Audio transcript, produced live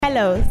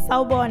Hello,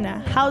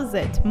 Sawubona, how's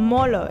it,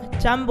 Molo,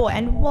 Jumbo,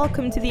 and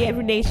welcome to the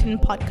Every Nation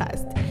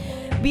podcast.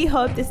 We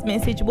hope this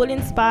message will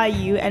inspire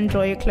you and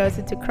draw you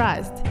closer to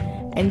Christ.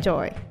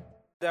 Enjoy.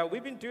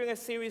 We've been doing a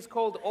series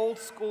called Old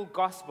School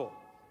Gospel,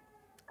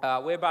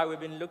 whereby we've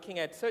been looking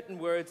at certain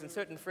words and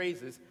certain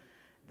phrases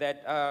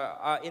that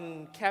are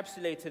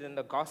encapsulated in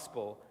the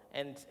gospel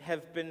and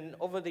have been,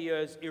 over the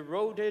years,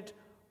 eroded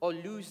or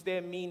lose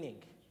their meaning.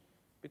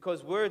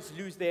 Because words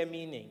lose their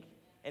meaning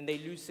and they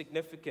lose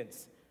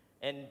significance.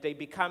 And they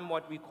become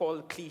what we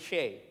call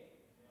cliche.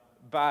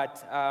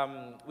 But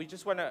we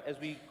just want to, as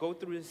we go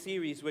through the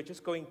series, we're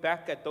just going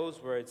back at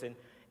those words and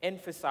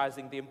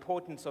emphasizing the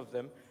importance of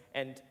them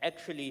and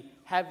actually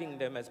having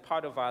them as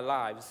part of our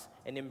lives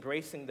and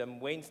embracing them.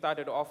 Wayne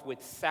started off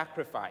with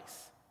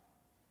sacrifice,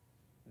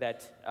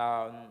 that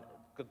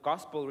the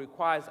gospel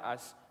requires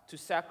us to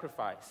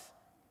sacrifice.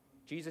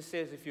 Jesus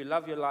says, if you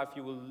love your life,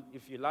 you'll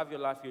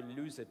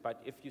lose it.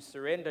 But if you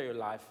surrender your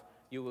life,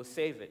 you will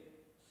save it.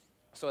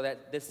 So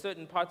that there's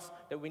certain parts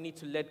that we need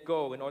to let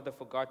go in order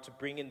for God to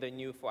bring in the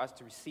new, for us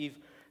to receive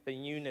the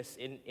newness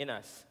in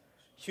us.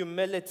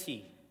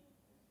 Humility.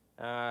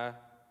 That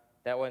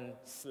one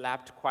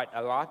slapped quite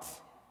a lot.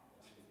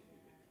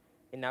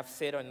 Enough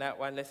said on that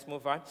one. Let's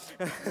move on.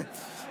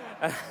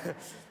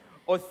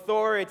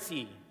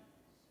 Authority.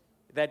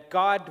 That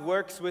God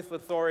works with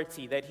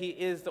authority. That He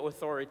is the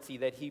authority.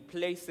 That He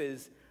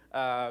places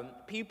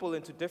people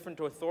into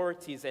different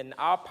authorities, and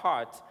our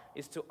part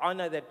is to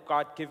honor that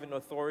God-given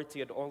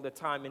authority at all the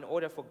time in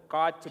order for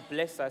God to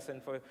bless us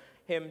and for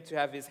Him to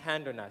have His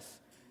hand on us.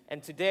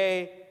 And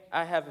today,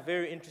 I have a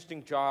very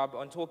interesting job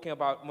on talking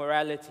about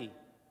morality.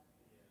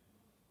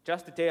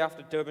 Just the day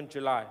after Durban,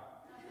 July.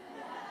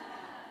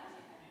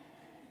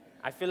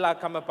 I feel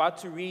like I'm about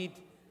to read.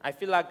 I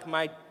feel like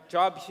my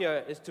job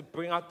here is to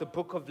bring out the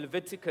book of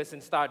Leviticus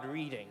and start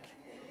reading.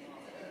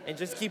 And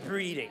just keep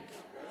reading.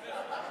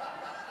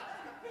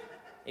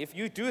 If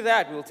you do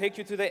that, we'll take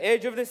you to the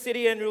edge of the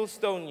city and we'll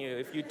stone you.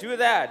 If you do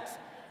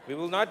that, we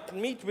will not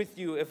meet with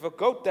you. If a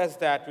goat does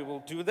that, we will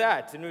do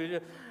that.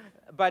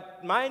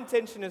 But my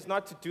intention is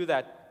not to do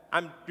that.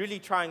 I'm really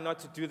trying not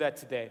to do that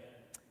today.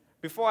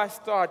 Before I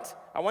start,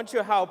 I want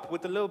your help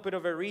with a little bit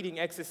of a reading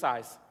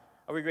exercise.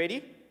 Are we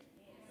ready?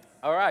 Yes.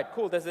 All right,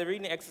 cool. There's a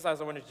reading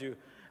exercise I want to do.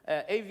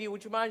 AV,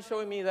 would you mind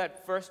showing me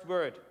that first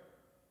word?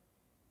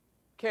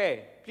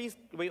 Okay, please,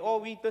 we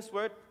all read this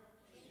word?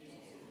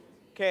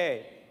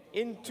 Okay.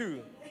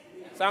 Into.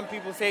 Some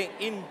people say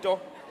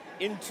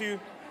into.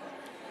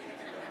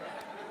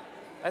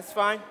 That's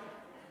fine.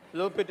 A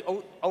little bit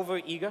over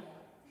eager.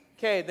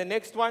 Okay, the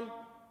next one.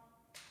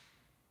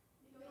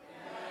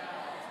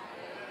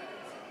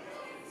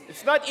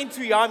 It's not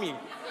into yummy.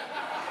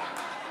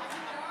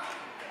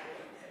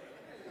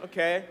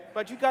 Okay,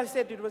 but you guys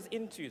said it was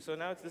into, so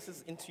now this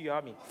is into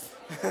yummy.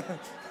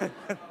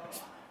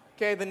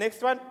 Okay, the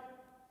next one.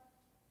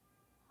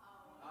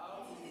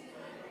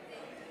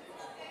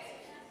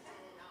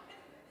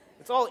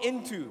 It's all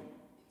into.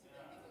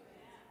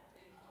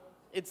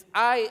 It's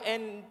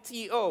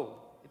I-N-T-O.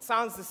 It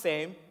sounds the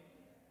same.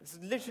 It's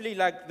literally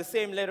like the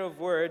same letter of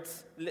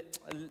words,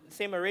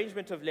 same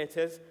arrangement of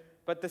letters,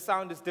 but the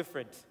sound is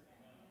different,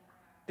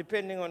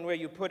 depending on where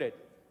you put it.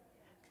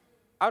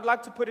 I would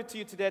like to put it to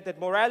you today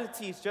that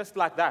morality is just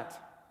like that.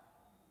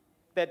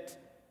 That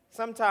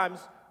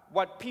sometimes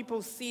what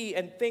people see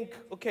and think,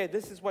 okay,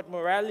 this is what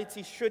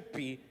morality should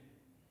be,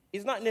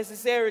 is not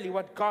necessarily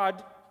what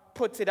God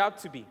puts it out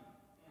to be.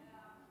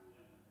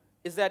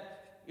 Is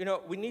that,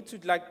 we need to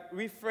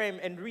reframe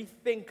and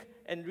rethink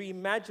and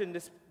reimagine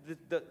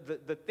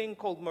the thing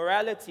called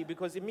morality,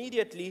 because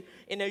immediately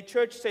in a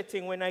church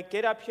setting, when I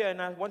get up here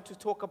and I want to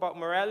talk about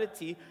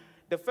morality,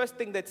 the first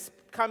thing that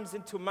comes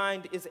into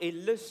mind is a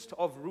list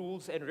of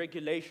rules and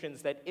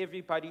regulations that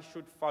everybody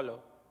should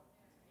follow.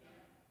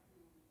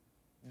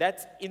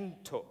 That's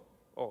into.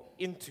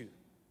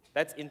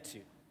 That's into.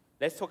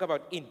 Let's talk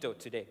about into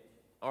today.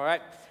 All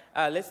right?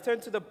 Let's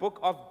turn to the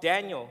book of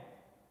Daniel,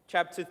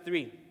 chapter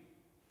 3.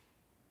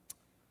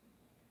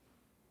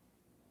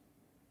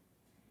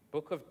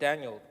 Book of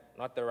Daniel,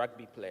 not the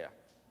rugby player,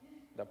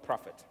 the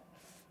prophet.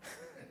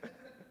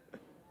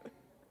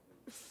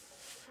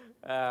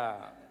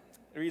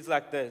 It reads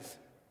like this.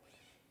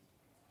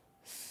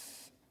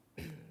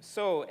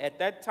 So at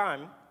that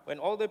time, when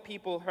all the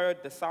people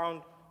heard the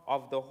sound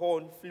of the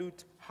horn,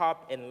 flute,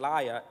 harp, and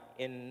lyre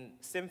in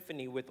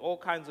symphony with all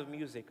kinds of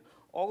music,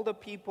 all the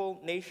people,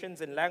 nations,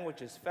 and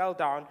languages fell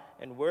down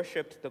and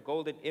worshipped the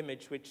golden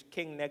image which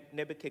King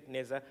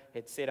Nebuchadnezzar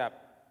had set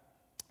up.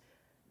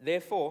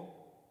 Therefore,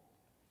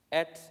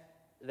 at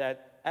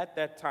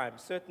that time,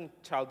 certain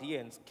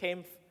Chaldeans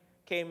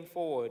came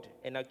forward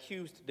and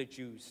accused the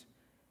Jews.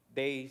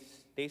 They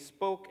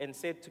spoke and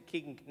said to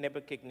King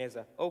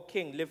Nebuchadnezzar, "O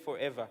king, live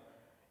forever.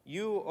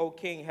 You, O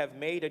king, have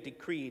made a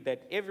decree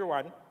that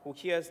everyone who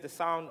hears the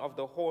sound of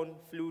the horn,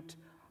 flute,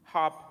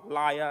 harp,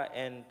 lyre,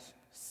 and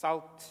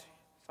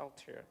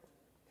psalter,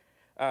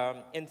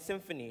 and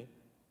symphony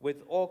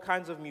with all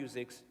kinds of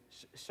music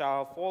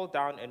shall fall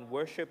down and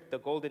worship the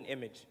golden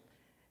image.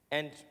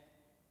 And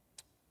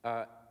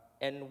Uh,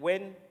 and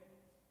when,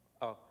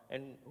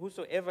 and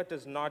whosoever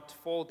does not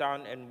fall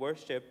down and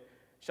worship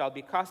shall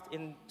be cast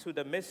into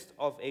the midst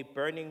of a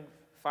burning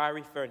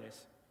fiery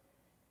furnace.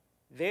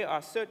 There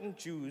are certain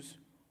Jews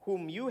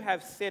whom you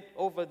have set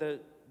over the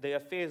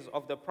affairs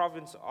of the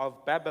province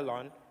of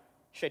Babylon,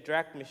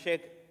 Shadrach,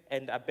 Meshach,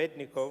 and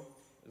Abednego,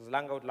 as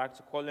Langa would like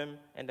to call him,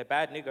 and a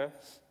bad nigger.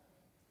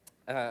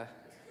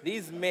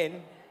 These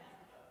men,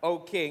 O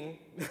king,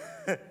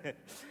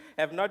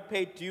 have not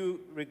paid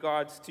due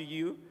regards to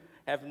you,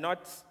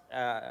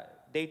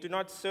 they do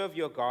not serve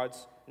your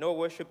gods, nor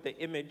worship the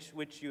image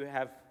which you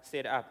have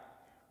set up.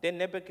 Then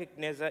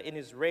Nebuchadnezzar, in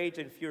his rage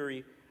and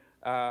fury,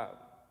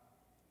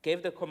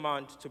 gave the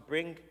command to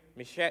bring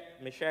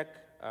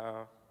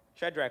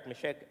Shadrach,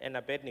 Meshach, and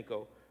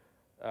Abednego.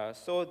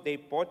 So they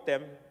brought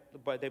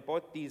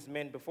these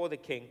men before the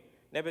king.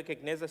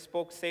 Nebuchadnezzar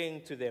spoke,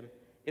 saying to them,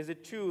 "Is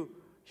it true,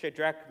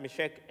 Shadrach,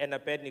 Meshach, and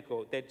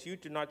Abednego, that you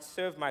do not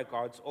serve my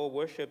gods or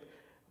worship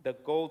the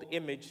gold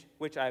image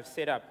which I have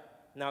set up?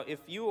 Now, if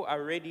you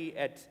are ready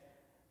at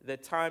the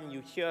time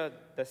you hear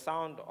the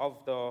sound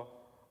of the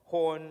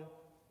horn,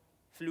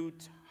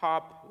 flute,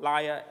 harp,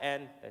 lyre,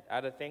 and that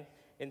other thing,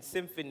 in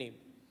symphony,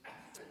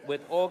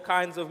 with all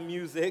kinds of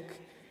music,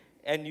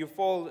 and you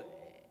fall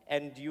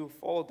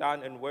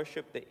down and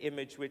worship the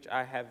image which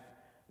I have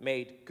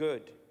made,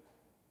 good.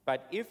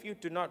 But if you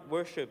do not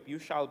worship, you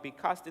shall be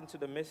cast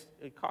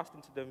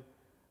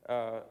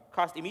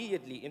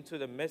immediately into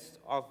the midst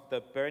of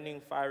the burning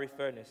fiery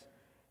furnace.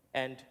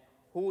 And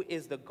who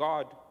is the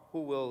God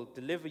who will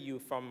deliver you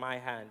from my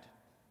hand?"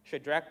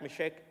 Shadrach,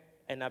 Meshach,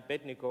 and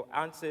Abednego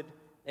answered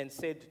and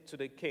said to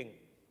the king,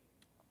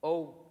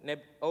 O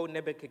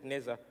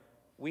Nebuchadnezzar,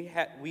 we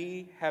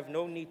have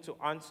no need to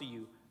answer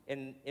you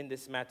in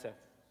this matter.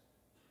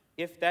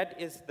 If that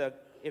is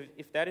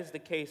the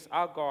case,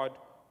 our God,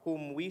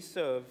 whom we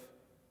serve,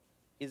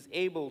 is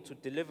able to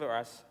deliver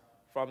us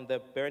from the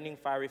burning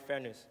fiery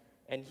furnace,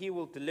 and he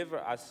will deliver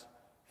us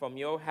from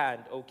your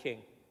hand, O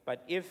king.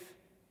 But if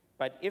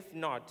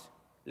not,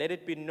 let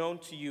it be known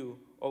to you,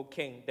 O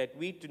king, that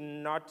we do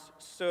not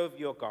serve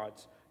your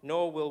gods,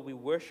 nor will we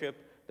worship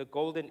the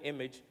golden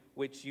image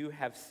which you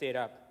have set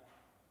up.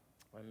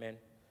 Amen.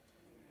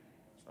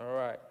 All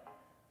right.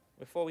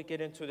 Before we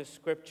get into the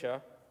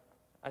scripture,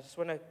 I just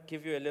want to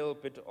give you a little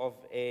bit of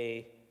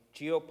a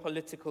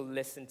geopolitical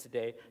lesson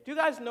today. Do you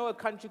guys know a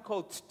country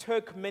called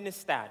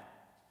Turkmenistan?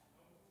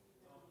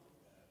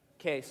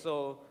 Okay,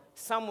 so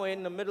somewhere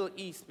in the Middle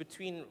East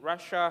between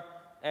Russia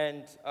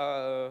and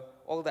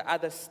all the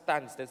other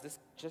stuns, there's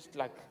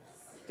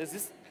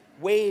this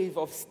wave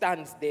of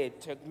stuns there.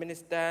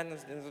 Turkmenistan,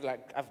 there's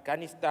like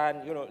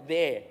Afghanistan,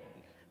 there.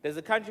 There's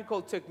a country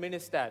called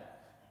Turkmenistan.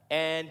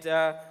 And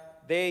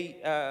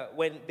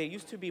when they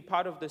used to be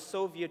part of the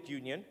Soviet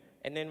Union,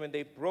 and then when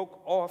they broke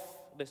off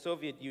the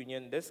Soviet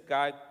Union, this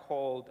guy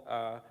called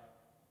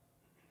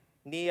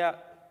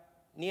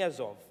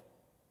Niyazov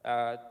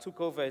took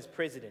over as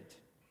president.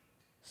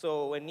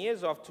 So when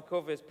Niyazov took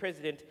over as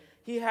president,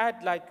 he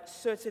had like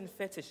certain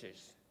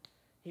fetishes.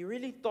 He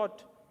really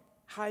thought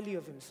highly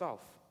of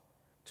himself,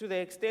 to the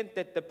extent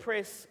that the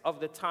press of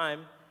the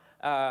time,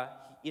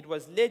 it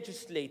was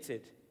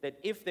legislated that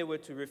if they were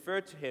to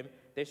refer to him,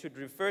 they should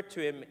refer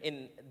to him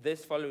in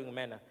this following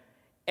manner: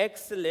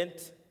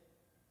 excellent,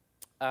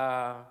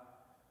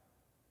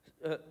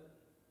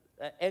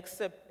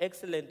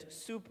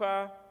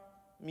 super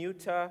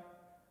muta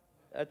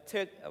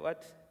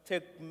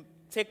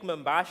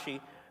Tekmambashi,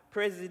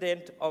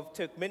 president of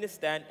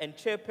Turkmenistan and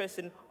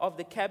chairperson of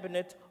the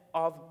cabinet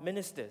of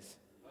ministers.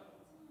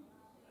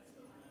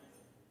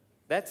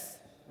 That's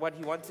what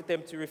he wanted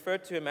them to refer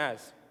to him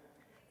as.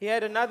 He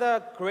had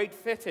another great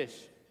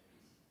fetish.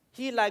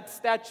 He liked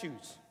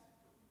statues.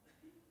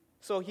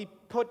 So he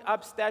put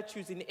up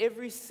statues in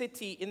every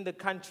city in the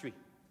country.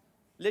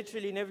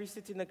 Literally in every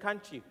city in the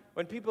country.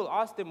 When people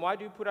asked him, why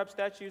do you put up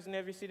statues in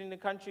every city in the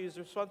country? His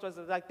response was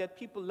like that: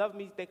 people love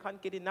me, they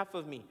can't get enough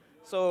of me.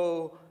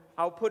 So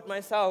I'll put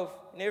myself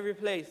in every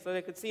place so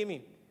they could see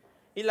me.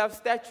 He loved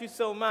statues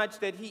so much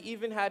that he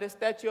even had a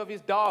statue of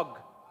his dog.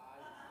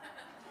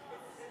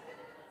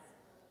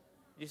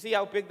 You see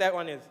how big that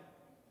one is?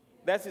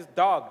 That's his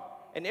dog.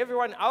 And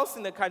everyone else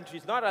in the country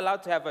is not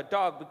allowed to have a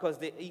dog because,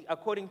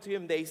 according to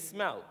him, they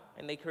smell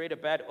and they create a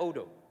bad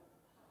odor.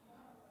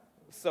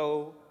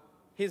 So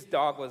his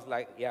dog was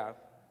like, yeah,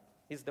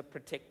 he's the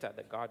protector,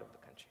 the guard of the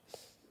country.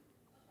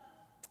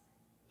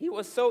 He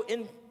was so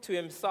into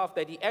himself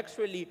that he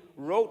actually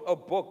wrote a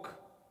book,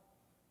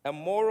 a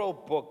moral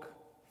book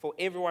for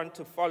everyone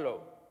to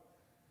follow.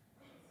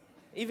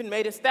 Even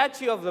made a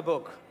statue of the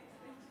book.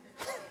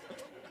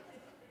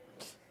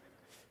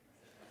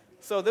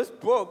 So this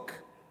book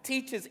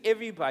teaches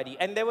everybody,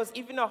 and there was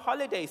even a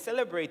holiday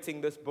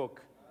celebrating this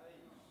book.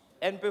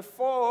 And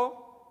before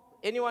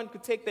anyone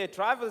could take their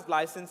driver's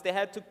license, they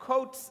had to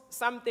quote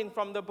something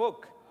from the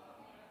book.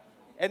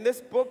 And this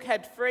book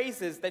had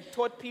phrases that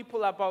taught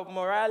people about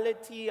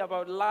morality,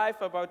 about life,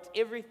 about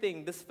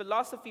everything, this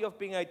philosophy of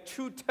being a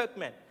true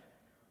Turkmen.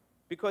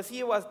 because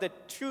he was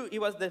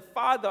the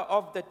father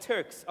of the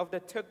Turks, of the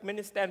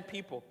Turkmenistan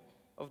people,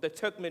 of the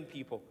Turkmen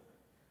people.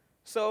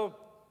 So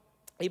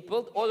he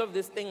built all of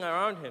this thing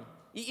around him.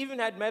 He even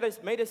had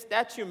made a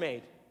statue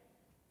made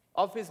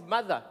of his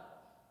mother.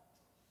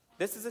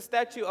 This is a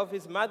statue of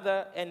his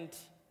mother and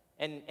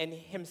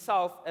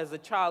himself as a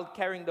child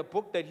carrying the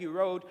book that he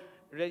wrote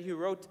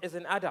as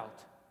an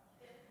adult.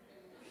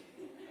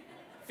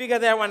 Figure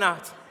that one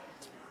out.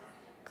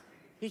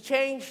 He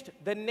changed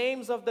the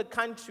names of the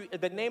country,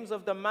 the names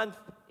of the month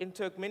in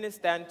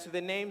Turkmenistan to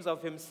the names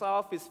of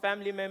himself, his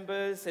family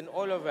members, and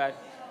all of that.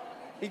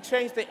 He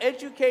changed the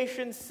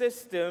education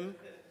system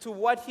to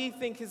what he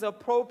thinks is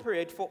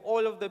appropriate for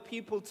all of the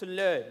people to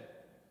learn,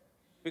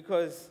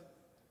 because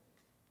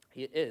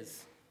he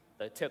is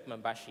the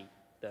Turkmenbashi,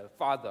 the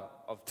father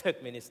of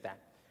Turkmenistan.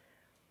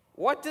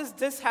 What does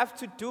this have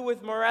to do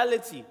with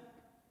morality?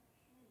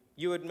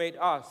 You would may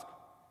ask.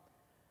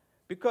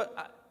 Because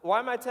why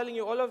am I telling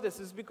you all of this?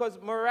 Is because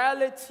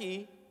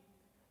morality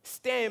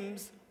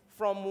stems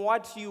from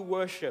what you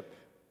worship.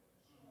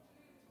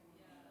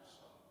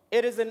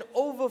 It is an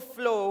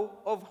overflow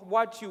of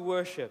what you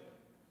worship.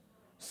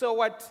 So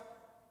what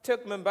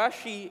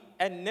Turkmenbashi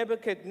and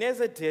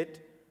Nebuchadnezzar did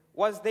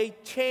was they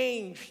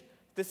changed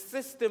the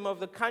system of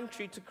the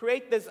country to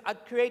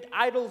create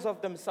idols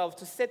of themselves,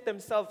 to set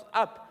themselves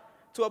up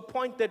to a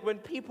point that when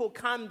people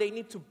come, they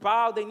need to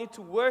bow, they need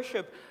to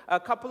worship. A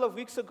couple of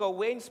weeks ago,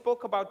 Wayne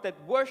spoke about that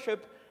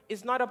worship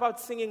is not about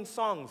singing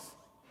songs.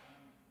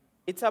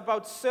 It's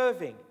about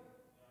serving.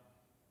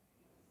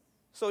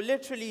 So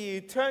literally,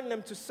 you turn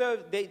them to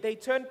serve, they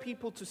turn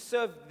people to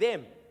serve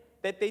them,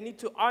 that they need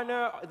to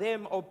honor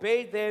them,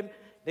 obey them.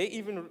 They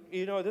even,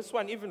 this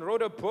one even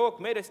wrote a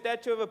book, made a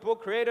statue of a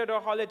book, created a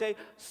holiday,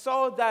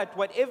 so that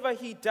whatever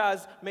he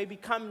does may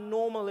become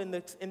normal in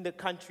the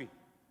country.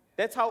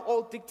 That's how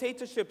all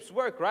dictatorships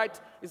work, right?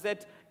 Is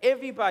that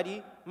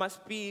everybody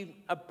must be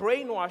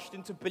brainwashed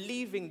into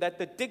believing that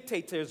the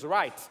dictator is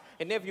right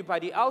and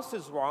everybody else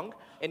is wrong,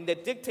 and the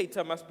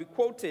dictator must be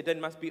quoted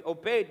and must be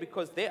obeyed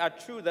because they are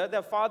true, they're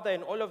their father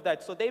and all of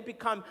that. So they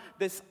become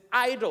this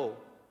idol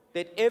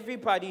that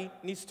everybody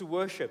needs to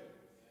worship.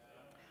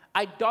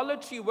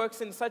 Idolatry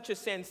works in such a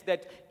sense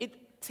that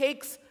it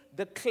takes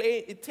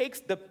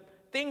the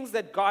things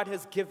that God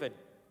has given,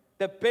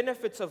 the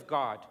benefits of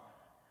God,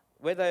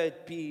 whether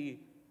it be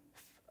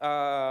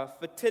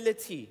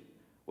fertility,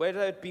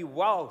 whether it be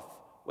wealth,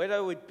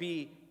 whether it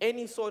be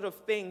any sort of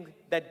thing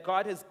that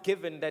God has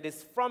given that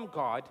is from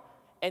God,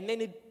 and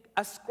then it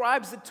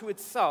ascribes it to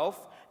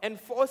itself and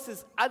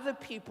forces other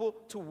people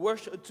to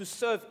worship, to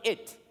serve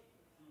it.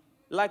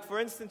 Like, for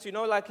instance,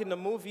 like in the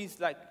movies,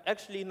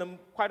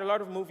 quite a lot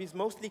of movies,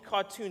 mostly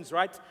cartoons,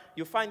 right?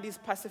 You find these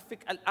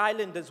Pacific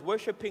Islanders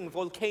worshiping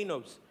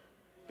volcanoes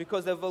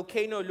because the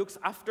volcano looks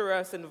after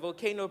us and the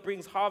volcano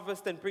brings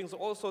harvest and brings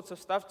all sorts of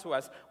stuff to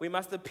us. We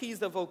must appease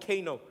the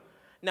volcano.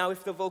 Now,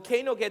 if the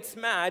volcano gets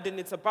mad and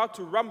it's about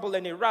to rumble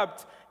and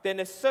erupt,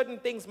 then certain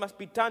things must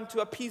be done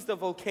to appease the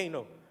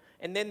volcano.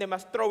 And then they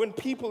must throw in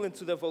people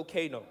into the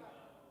volcano.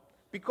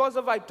 Because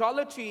of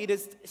idolatry, it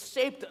has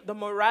shaped the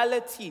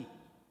morality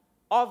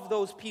of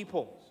those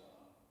people.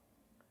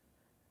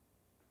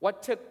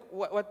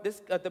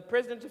 The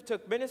president of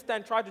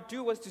Turkmenistan tried to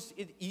do was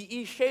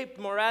he shaped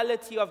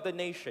morality of the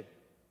nation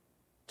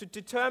to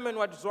determine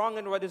what's wrong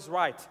and what is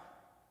right.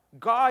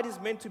 God is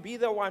meant to be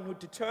the one who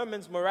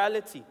determines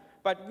morality.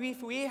 But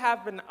if we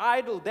have an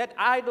idol, that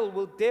idol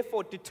will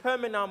therefore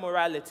determine our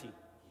morality.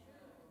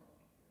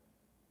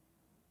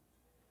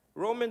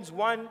 Romans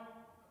 1,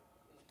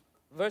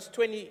 verse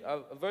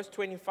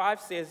 25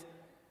 says,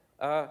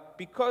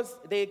 because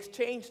they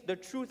exchanged the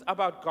truth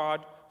about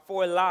God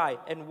for a lie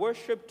and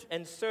worshipped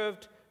and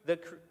served the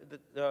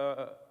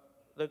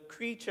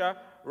creature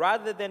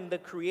rather than the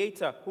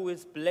Creator, who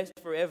is blessed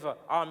forever.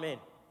 Amen.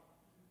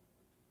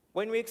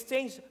 When we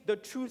exchange the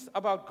truth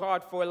about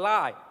God for a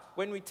lie,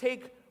 when we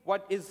take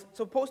what is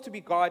supposed to be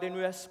God and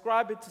we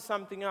ascribe it to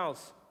something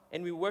else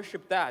and we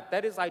worship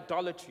that is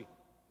idolatry.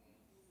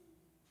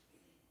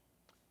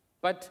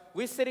 But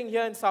we're sitting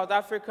here in South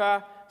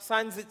Africa,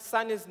 sun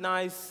is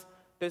nice,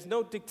 there's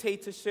no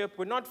dictatorship,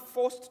 we're not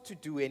forced to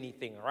do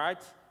anything,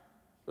 right?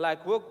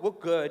 Like, we're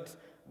good.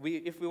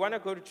 If we want to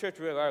go to church,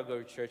 we want to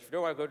go to church. If we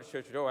don't want to go to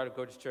church, we don't want to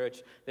go to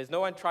church. There's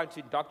no one trying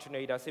to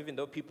indoctrinate us, even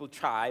though people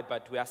try,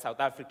 but we are South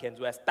Africans,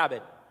 we are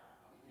stubborn.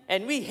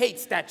 And we hate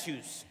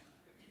statues.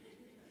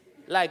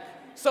 Like,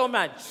 so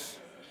much.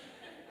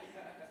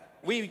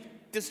 We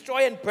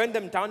destroy and burn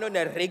them down on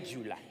a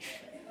regular.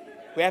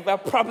 We have a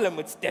problem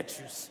with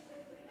statues.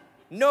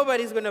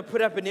 Nobody's going to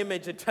put up an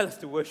image and tell us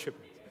to worship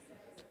it.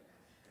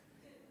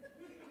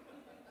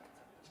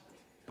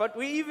 But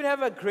we even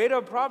have a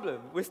greater problem.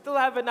 We still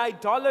have an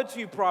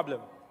idolatry problem.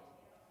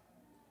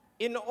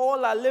 In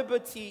all our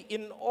liberty,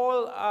 in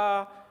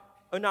our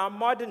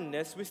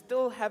modernness, we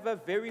still have a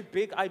very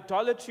big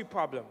idolatry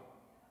problem.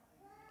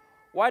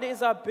 What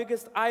is our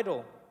biggest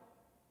idol?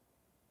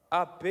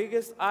 Our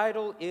biggest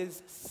idol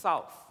is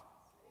self.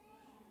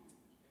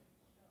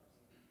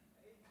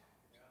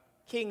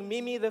 King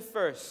Mimi the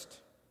First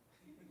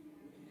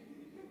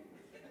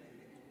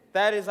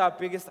That is our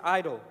biggest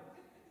idol.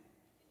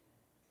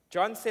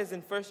 John says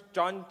in 1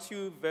 John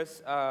 2,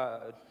 verse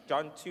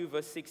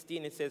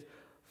 16, it says,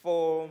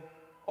 "For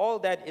all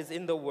that is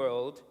in the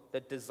world, the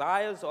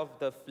desires of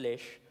the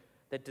flesh,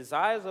 the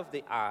desires of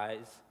the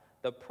eyes,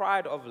 the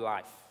pride of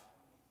life."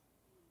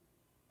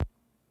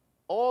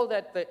 All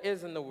that there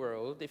is in the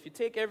world, if you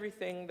take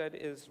everything that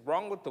is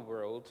wrong with the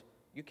world,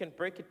 you can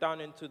break it down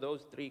into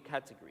those three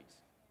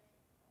categories.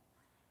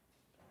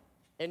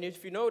 And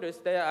if you notice,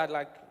 there are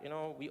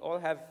we all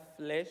have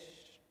flesh,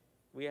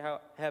 we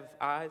have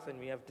eyes, and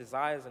we have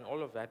desires and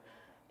all of that.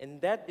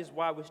 And that is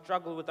why we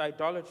struggle with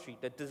idolatry,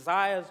 the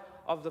desires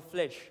of the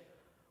flesh.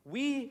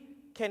 We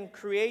can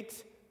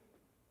create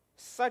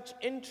such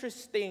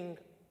interesting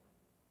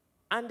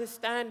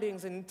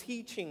understandings and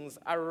teachings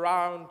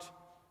around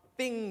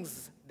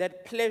things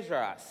that pleasure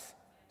us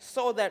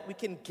so that we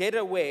can get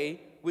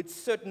away with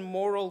certain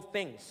moral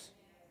things.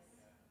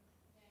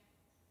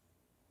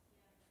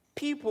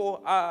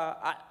 People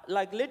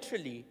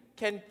literally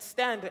can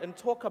stand and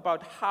talk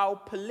about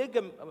how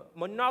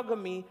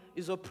monogamy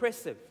is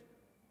oppressive.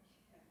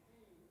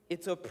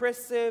 It's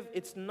oppressive.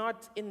 It's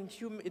not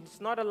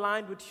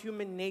aligned with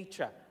human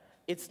nature.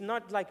 It's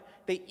not like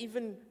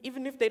even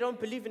if they don't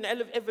believe in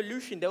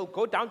evolution, they'll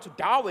go down to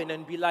Darwin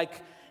and be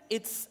like,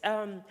 it's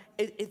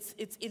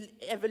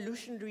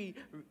evolutionary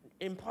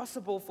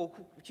impossible for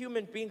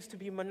human beings to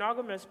be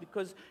monogamous,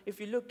 because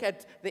if you look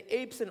at the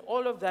apes and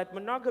all of that,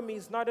 monogamy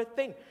is not a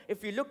thing.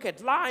 If you look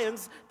at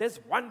lions, there's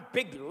one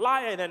big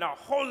lion and a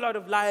whole lot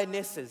of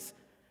lionesses.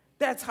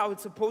 That's how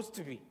it's supposed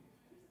to be.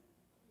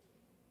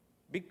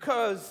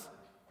 Because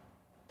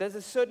there's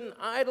a certain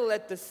idol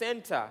at the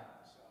center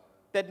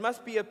that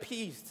must be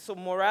appeased, so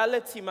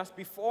morality must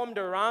be formed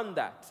around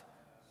that.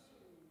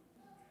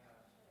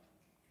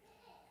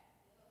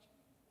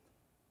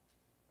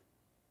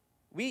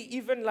 We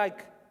even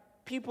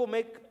people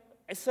make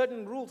a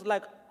certain rules,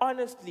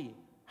 honestly,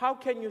 how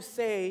can you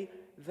say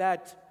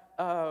that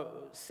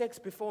sex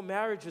before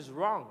marriage is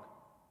wrong?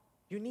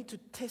 You need to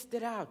test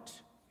it out.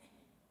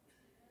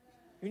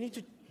 You need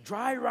to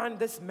dry run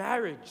this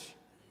marriage.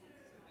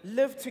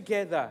 Live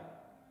together.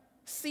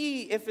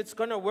 See if it's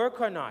going to work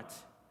or not.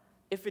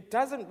 If it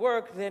doesn't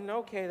work, then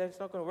okay, that's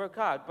not going to work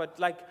out. But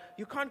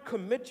you can't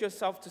commit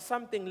yourself to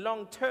something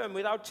long term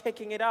without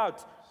checking it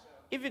out.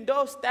 Even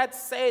though stats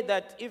say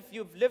that if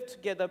you've lived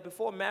together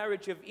before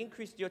marriage, you've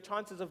increased your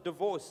chances of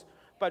divorce.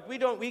 But we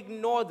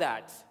ignore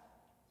that.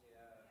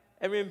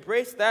 And we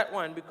embrace that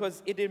one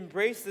because it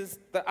embraces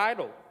the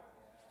idol.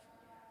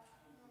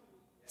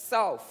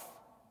 Self.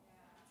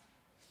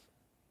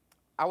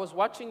 I was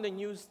watching the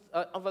news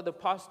over the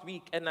past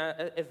week, and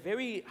a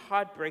very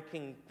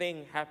heartbreaking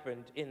thing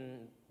happened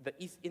in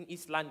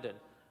East London.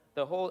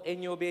 The whole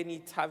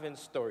Enyobeni Tavern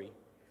story.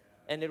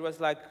 And it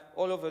was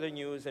all over the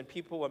news, and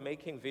people were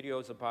making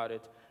videos about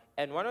it.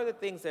 And one of the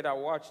things that I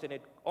watched, and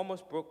it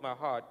almost broke my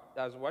heart,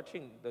 I was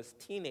watching this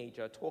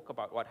teenager talk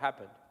about what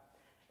happened.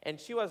 And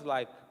she was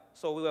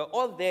so we were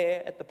all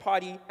there at the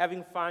party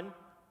having fun,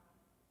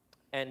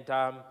 and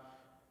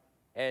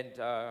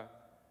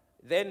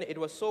then it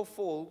was so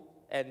full,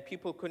 and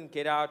people couldn't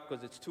get out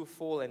because it's too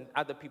full, and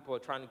other people were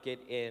trying to get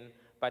in.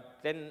 But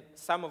then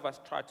some of us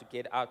tried to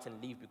get out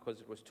and leave because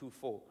it was too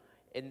full.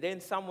 And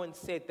then someone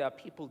said there are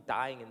people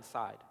dying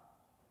inside.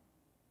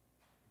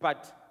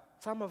 But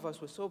some of us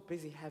were so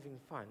busy having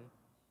fun,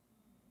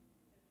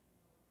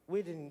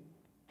 we didn't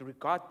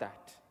regard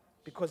that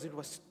because it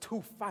was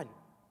too fun.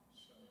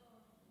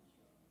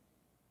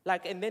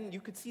 And then you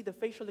could see the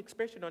facial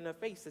expression on her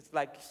face. It's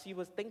like she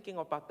was thinking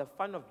about the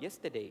fun of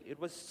yesterday. It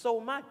was so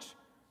much.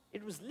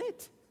 It was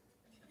lit.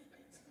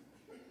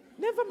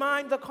 Never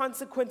mind the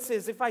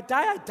consequences. If I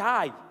die, I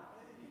die.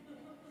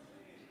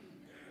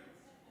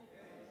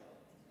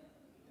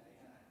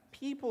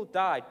 People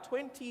died.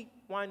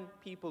 21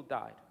 people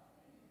died.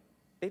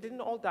 They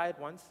didn't all die at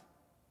once,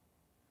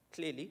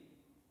 clearly.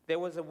 There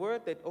was a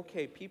word that,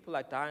 okay, people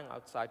are dying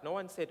outside. No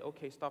one said,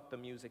 okay, stop the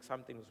music,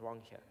 something's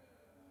wrong here.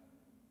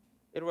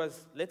 It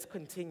was, let's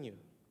continue.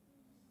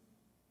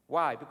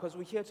 Why? Because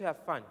we're here to have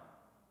fun.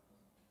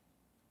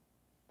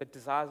 The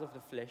desires of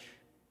the flesh,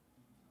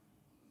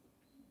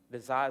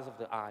 desires of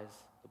the eyes,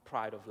 the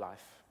pride of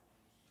life.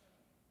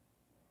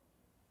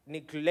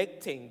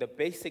 Neglecting the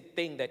basic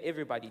thing that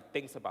everybody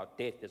thinks about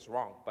death is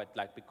wrong, but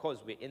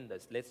because we're in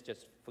this, let's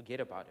just forget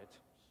about it.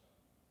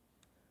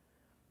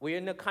 We're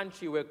in a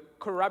country where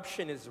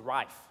corruption is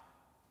rife.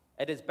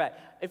 It is bad.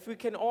 If you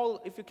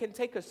can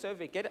take a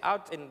survey, get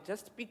out and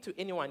just speak to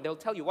anyone, they'll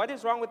tell you what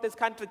is wrong with this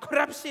country.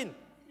 Corruption.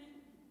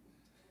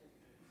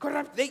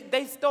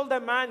 They stole the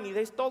money.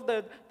 They stole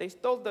the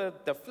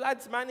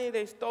floods money.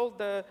 They stole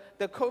the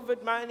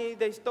COVID money.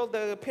 They stole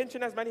the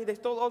pensioners money. They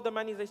stole all the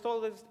money. They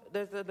stole this.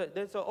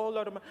 There's a whole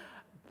lot of money.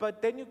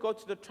 But then you go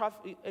to the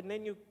traffic, and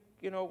then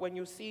when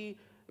you see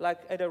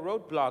at a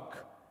roadblock,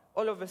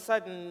 all of a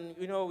sudden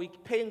we're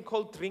paying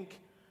cold drink.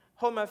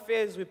 Home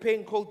Affairs, we're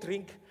paying cold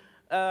drink.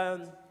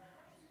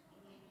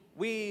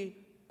 We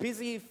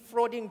busy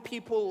frauding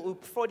people,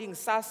 frauding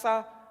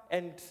SASSA.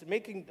 and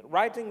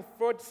writing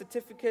fraud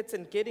certificates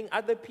and getting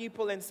other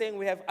people and saying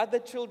we have other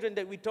children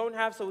that we don't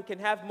have so we can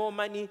have more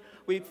money.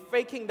 We're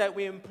faking that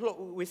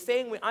we're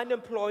saying we're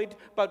unemployed,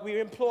 but we're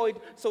employed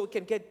so we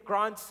can get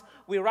grants.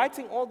 We're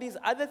writing all these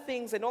other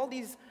things and all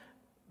these,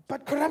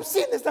 but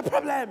corruption is the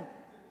problem.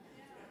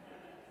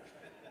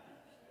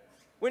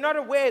 We're not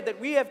aware that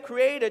we have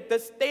created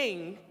this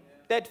thing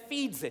that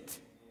feeds it.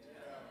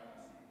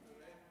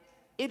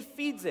 It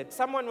feeds it.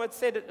 Someone once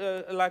said,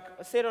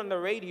 said on the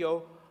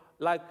radio,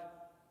 like,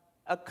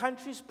 a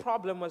country's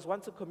problem was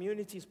once a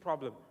community's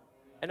problem,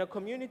 and a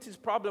community's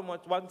problem was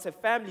once a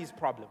family's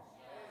problem.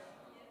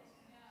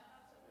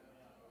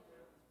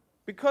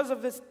 Because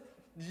of this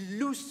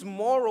loose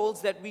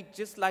morals that we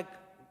just like,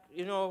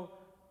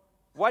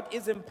 what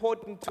is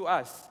important to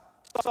us?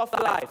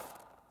 Soft life.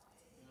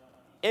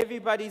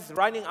 Everybody's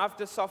running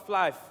after soft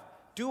life.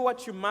 Do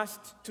what you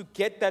must to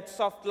get that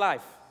soft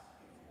life.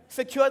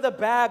 Secure the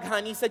bag,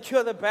 honey,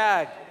 secure the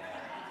bag.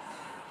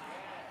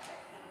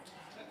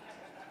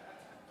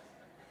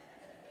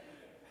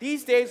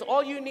 These days,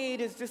 all you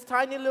need is this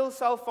tiny little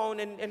cell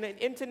phone and an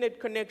internet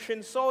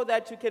connection so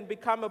that you can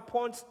become a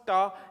porn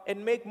star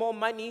and make more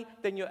money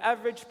than your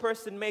average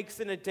person makes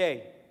in a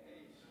day.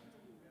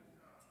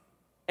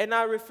 And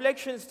our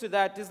reflections to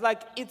that is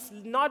like, it's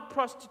not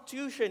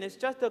prostitution, it's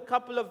just a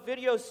couple of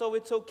videos, so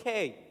it's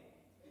okay.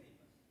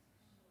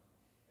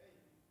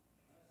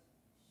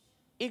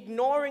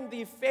 Ignoring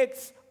the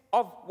effects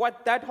of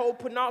what that whole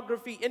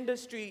pornography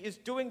industry is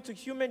doing to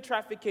human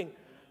trafficking,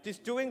 it's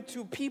doing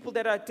to people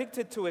that are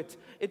addicted to it.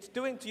 It's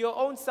doing to your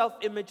own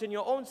self-image and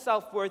your own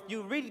self-worth.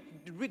 You really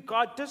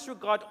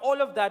disregard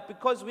all of that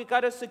because we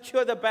got to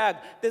secure the bag.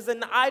 There's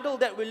an idol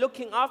that we're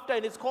looking after,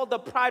 and it's called the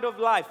pride of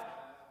life.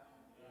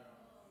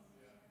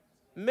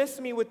 Miss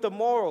me with the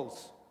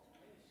morals.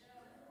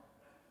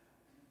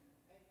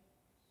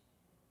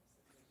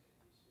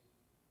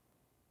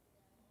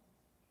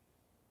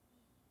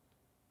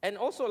 And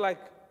also, like,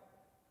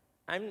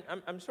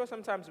 I'm sure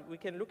sometimes we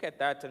can look at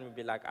that and we'll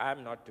be like,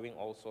 I'm not doing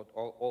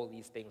all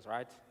these things,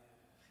 right?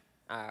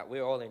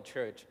 We're all in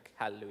church.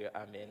 Hallelujah,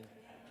 amen.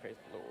 Praise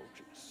the Lord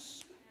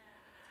Jesus.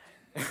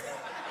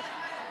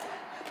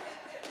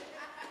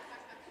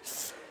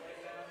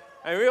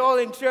 And we're all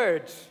in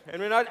church,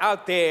 and we're not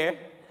out there.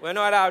 We're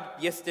not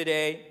out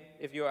yesterday.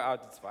 If you were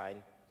out, it's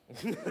fine.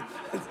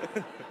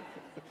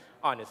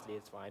 Honestly,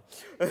 it's fine.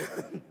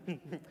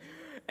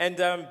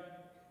 And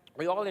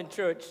we're all in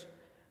church,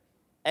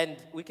 and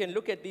we can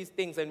look at these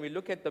things, and we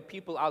look at the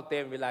people out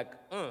there, and we're like,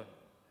 them.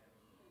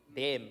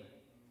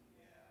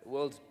 The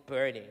world's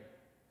burning.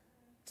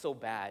 It's so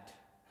bad.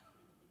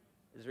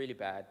 It's really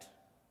bad.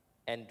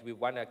 And we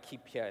want to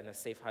keep here in a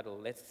safe huddle.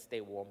 Let's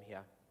stay warm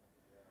here.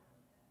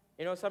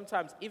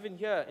 Sometimes, even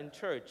here in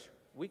church,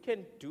 we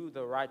can do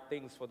the right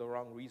things for the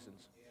wrong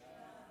reasons.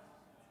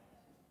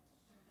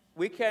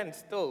 We can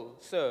still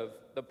serve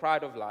the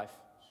pride of life,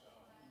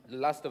 the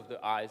lust of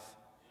the eyes,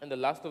 and the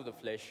lust of the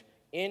flesh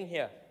in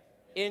here,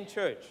 in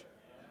church.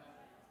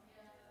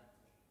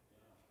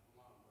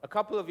 A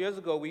couple of years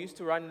ago, we used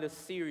to run this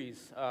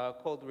series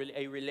called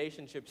a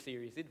relationship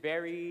series. It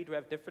varied. We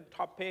have different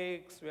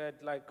topics. We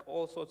had like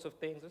all sorts of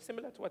things. It's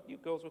similar to what you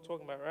girls were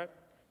talking about, right?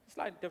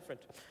 Slightly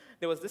different.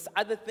 There was this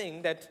other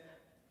thing that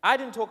I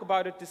didn't talk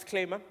about it,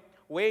 disclaimer.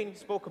 Wayne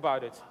spoke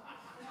about it.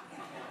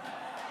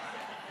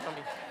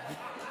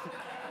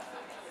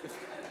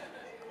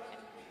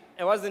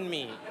 It wasn't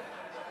me.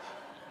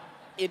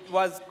 It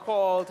was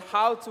called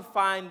How to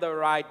Find the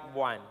Right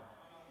One.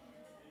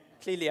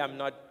 Clearly, I'm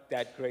not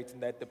that great in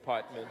that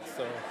department,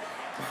 so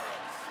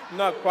I'm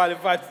not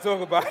qualified to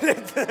talk about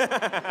it.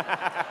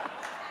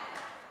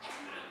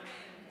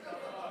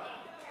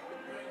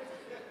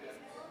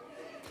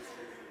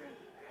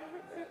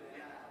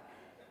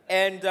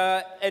 And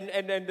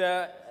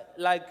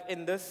like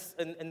in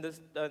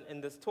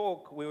this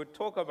talk, we would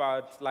talk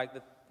about like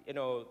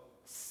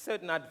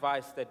certain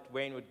advice that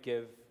Wayne would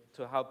give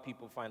to help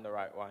people find the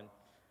right one.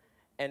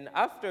 And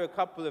after a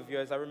couple of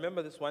years, I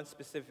remember this one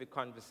specific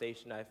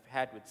conversation I've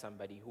had with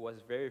somebody who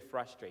was very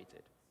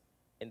frustrated,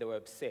 and they were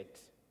upset.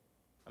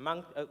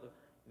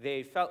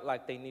 They felt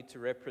like they need to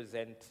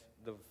represent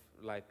the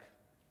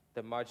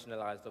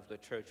marginalized of the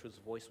church whose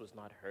voice was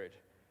not heard,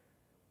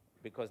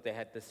 because they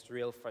had this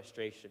real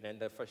frustration. And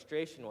the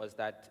frustration was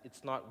that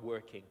it's not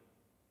working.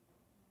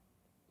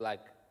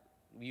 Like,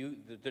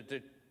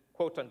 the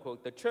quote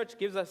unquote, the church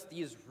gives us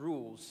these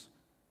rules,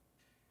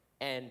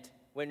 and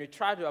when we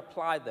try to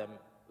apply them,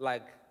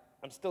 like,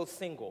 I'm still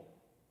single.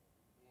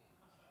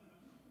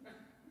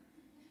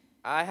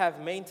 I have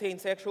maintained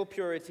sexual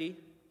purity.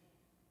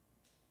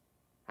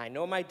 I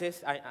know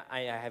I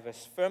have a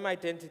firm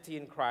identity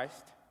in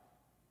Christ.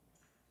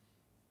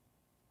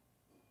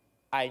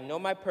 I know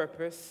my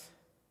purpose,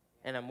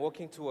 and I'm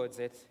working towards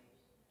it,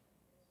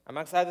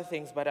 amongst other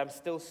things, but I'm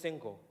still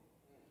single.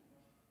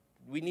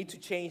 We need to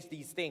change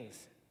these things.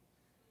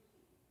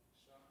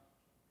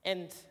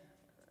 And,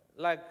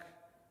 like,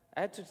 I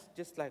had to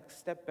just,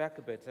 step back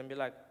a bit and be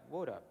like,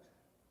 hold up.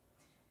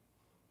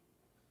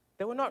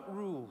 They were not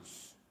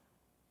rules.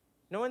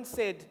 No one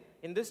said,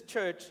 in this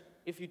church,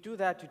 if you do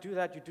that, you do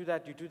that, you do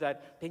that, you do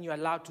that, then you're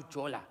allowed to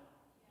jola.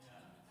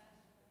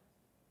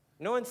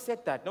 No one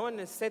said that. No one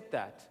has said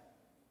that.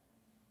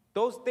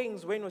 Those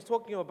things Wayne was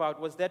talking about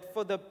was that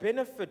for the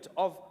benefit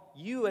of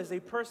you as a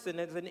person,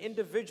 as an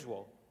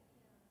individual,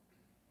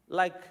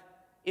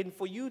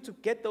 for you to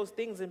get those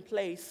things in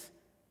place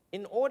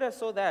in order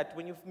so that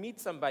when you meet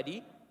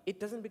somebody, it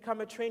doesn't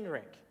become a train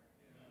wreck.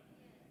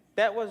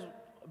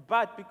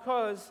 But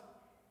because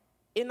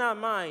in our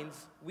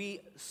minds,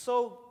 we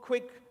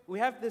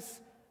have this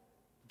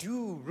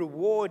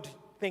do-reward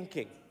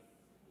thinking.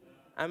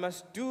 I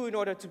must do in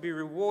order to be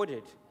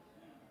rewarded.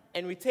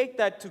 And we take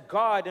that to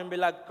God and be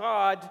like,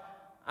 God,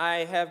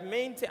 I have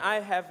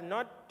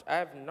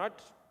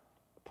not,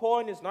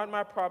 porn is not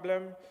my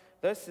problem,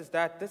 this is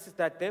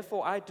that,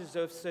 therefore I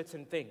deserve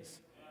certain things.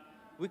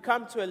 We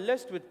come to a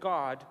list with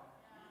God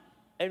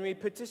and we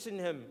petition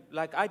Him,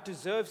 like, I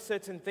deserve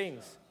certain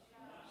things.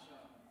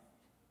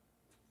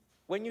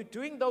 When you're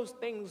doing those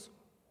things,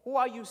 who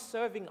are you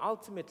serving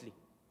ultimately?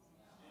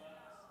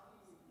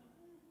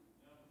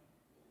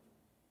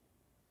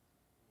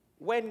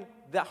 When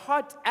the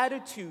heart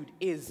attitude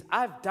is,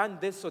 I've done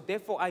this, so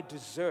therefore I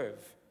deserve,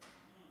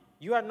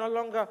 you are no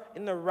longer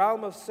in the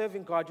realm of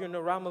serving God, you're in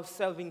the realm of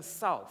serving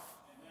self.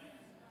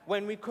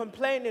 When we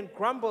complain and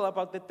grumble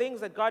about the things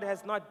that God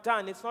has not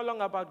done, it's no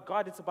longer about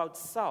God, it's about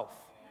self.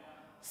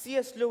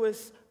 C.S.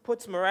 Lewis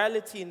puts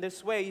morality in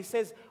this way. He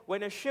says,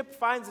 when a ship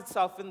finds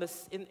itself in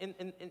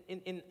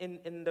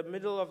the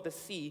middle of the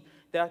sea,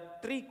 there are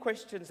 3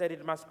 questions that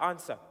it must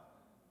answer.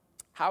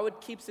 How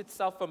it keeps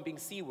itself from being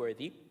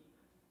seaworthy,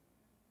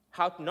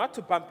 how not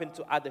to bump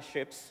into other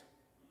ships,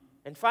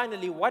 and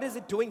finally, what is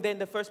it doing there in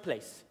the first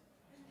place?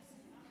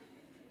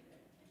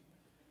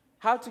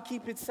 How to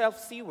keep itself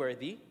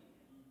seaworthy.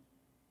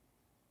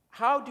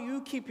 How do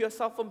you keep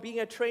yourself from being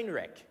a train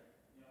wreck?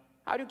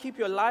 How do you keep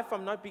your life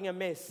from not being a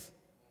mess?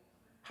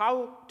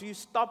 How do you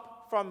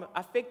stop from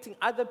affecting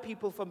other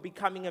people from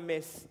becoming a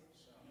mess?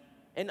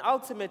 And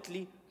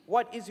ultimately,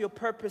 what is your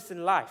purpose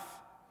in life?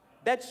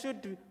 That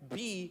should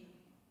be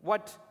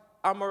what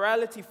our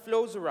morality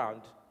flows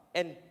around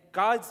and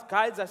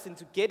guides us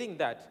into getting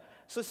that.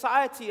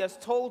 Society has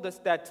told us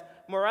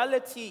that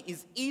morality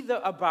is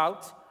either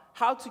about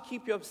how to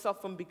keep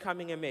yourself from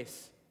becoming a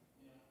mess.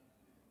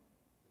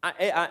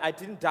 I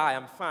didn't die,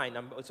 I'm fine,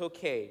 it's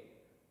okay.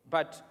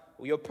 But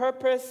your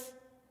purpose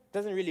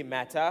doesn't really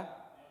matter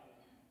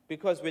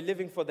because we're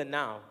living for the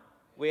now.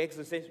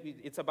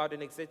 It's about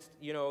an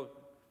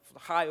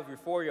high of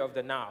euphoria of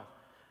the now.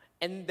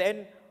 And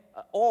then,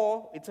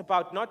 or it's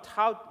about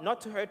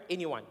not to hurt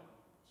anyone.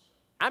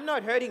 I'm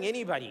not hurting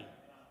anybody.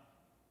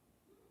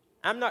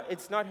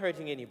 It's not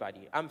hurting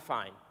anybody. I'm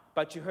fine.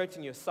 But you're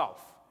hurting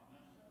yourself.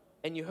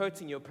 And you're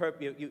hurting your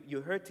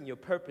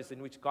purpose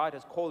in which God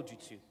has called you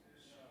to.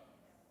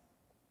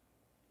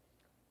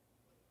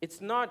 It's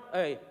not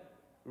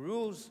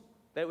rules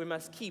that we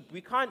must keep.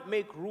 We can't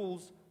make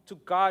rules to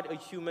guard a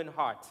human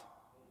heart.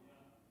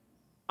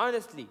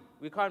 Honestly,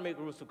 we can't make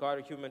rules to guard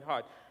a human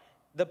heart.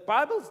 The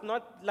Bible's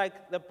not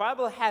like, the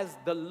Bible has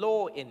the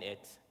law in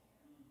it.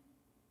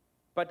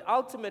 But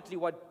ultimately,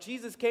 what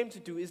Jesus came to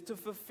do is to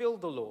fulfill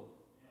the law.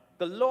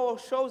 The law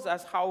shows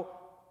us how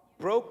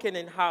broken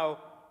and how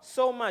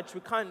so much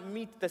we can't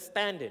meet the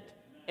standard.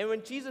 And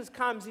when Jesus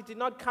comes, He did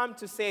not come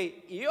to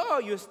say,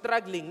 you're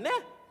struggling, nah?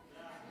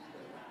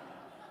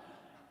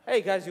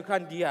 Hey guys, you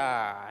can't do,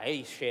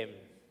 hey shame,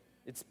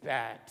 it's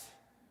bad.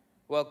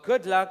 Well,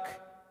 good luck,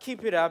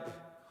 keep it up.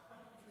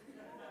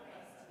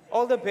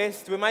 All the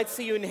best, we might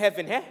see you in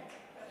heaven, eh?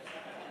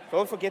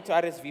 Don't forget to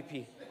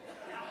RSVP.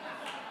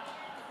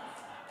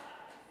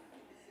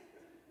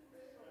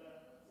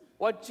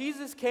 What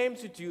Jesus came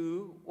to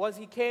do was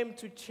He came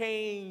to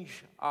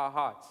change our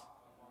hearts.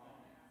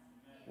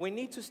 We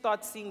need to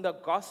start seeing the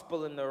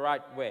gospel in the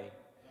right way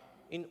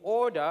in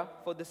order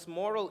for this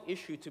moral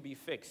issue to be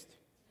fixed.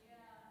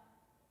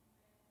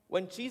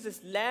 When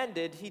Jesus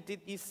landed,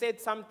 he said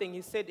something.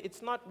 He said,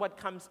 it's not what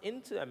comes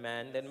into a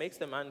man that makes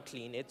them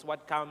unclean. It's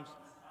what comes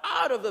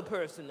out of the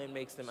person that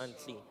makes them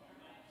unclean.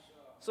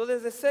 So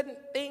there's a certain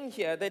thing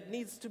here that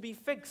needs to be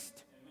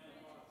fixed.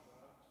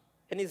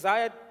 In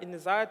Isaiah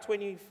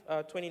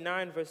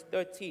 29, verse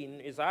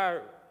 13,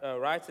 Isaiah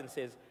writes and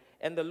says,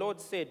 and the Lord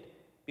said,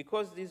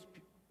 because these...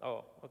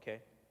 Oh,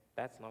 okay.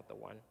 That's not the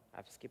one.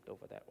 I've skipped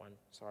over that one.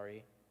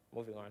 Sorry.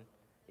 Moving on.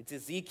 It's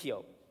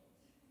Ezekiel.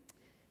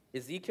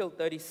 Ezekiel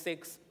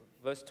 36,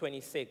 verse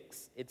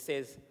 26, it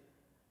says,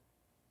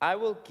 I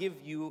will give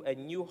you a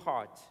new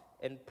heart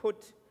and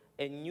put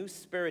a new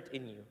spirit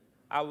in you.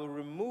 I will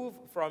remove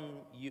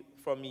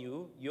from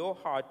you your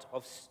heart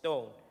of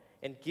stone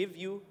and give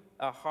you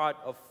a heart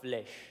of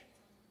flesh.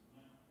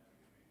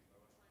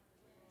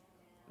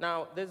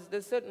 Now,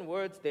 there's certain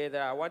words there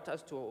that I want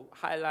us to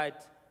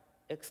highlight,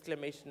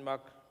 exclamation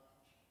mark,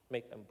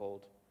 make them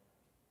bold.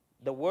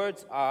 The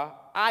words are,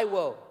 I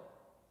will.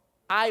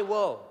 I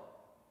will.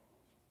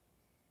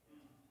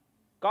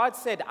 God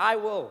said, I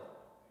will.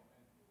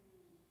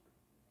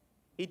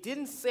 He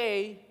didn't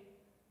say,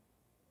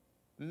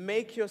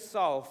 make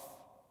yourself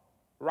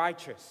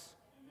righteous.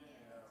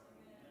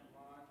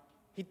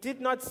 He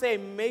did not say,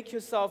 make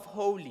yourself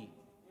holy.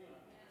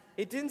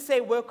 He didn't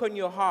say, work on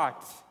your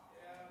heart.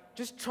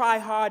 Just try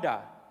harder.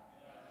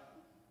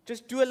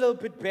 Just do a little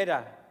bit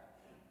better.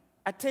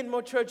 Attend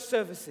more church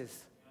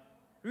services.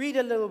 Read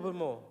a little bit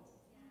more.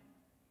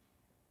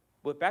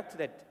 We're back to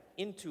that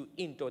into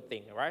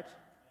thing, right?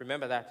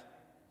 Remember that?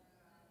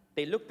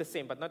 They look the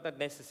same, but not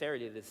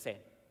necessarily the same.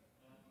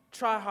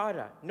 Try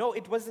harder. No,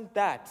 it wasn't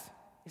that.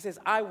 He says,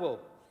 I will.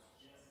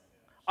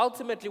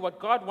 Ultimately, what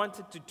God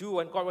wanted to do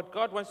and what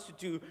God wants to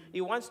do,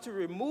 He wants to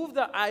remove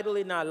the idol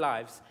in our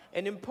lives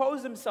and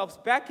impose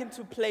Himself back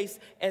into place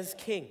as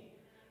King.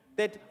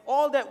 That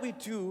all that we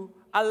do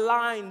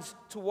aligns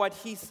to what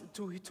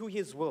to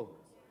His will,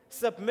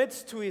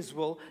 submits to His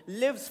will,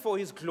 lives for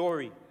His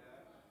glory.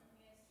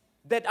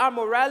 That our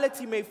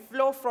morality may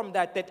flow from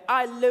that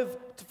I live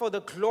for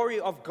the glory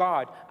of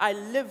God. I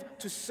live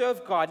to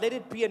serve God. Let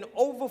it be an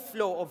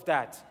overflow of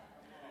that.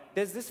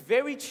 There's this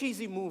very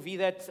cheesy movie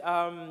that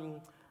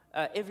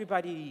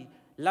everybody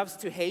loves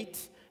to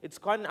hate. It's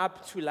gone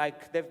up to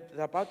they're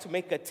about to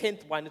make a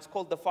 10th one. It's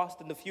called The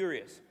Fast and the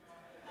Furious.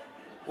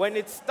 When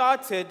it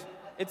started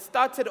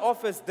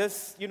off as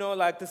this,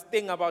 this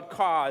thing about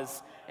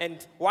cars.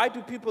 And why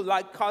do people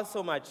like cars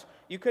so much?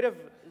 You could have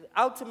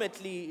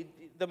ultimately,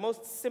 the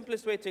most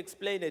simplest way to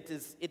explain it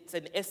is it's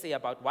an essay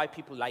about why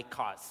people like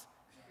cars.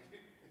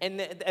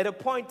 And at a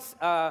point,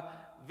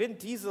 Vin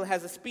Diesel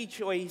has a speech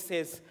where he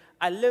says,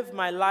 I live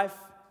my life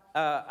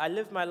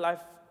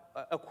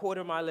a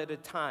quarter mile at a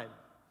time.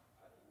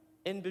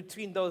 In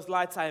between those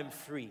lights, I am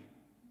free.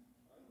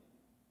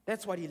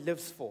 That's what he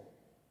lives for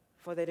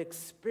that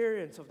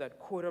experience of that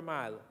quarter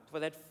mile, for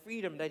that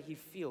freedom that he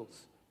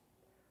feels.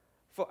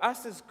 For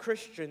us as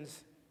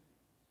Christians,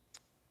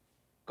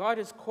 God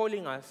is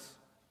calling us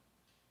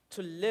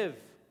to live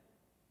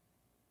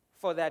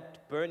for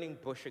that burning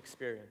bush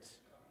experience,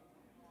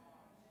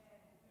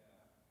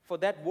 for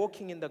that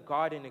walking in the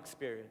garden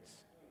experience,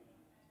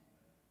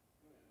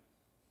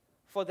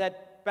 for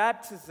that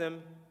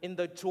baptism in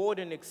the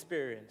Jordan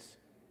experience,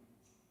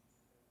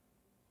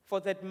 for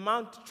that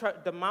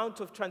the Mount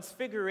of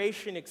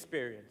Transfiguration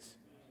experience,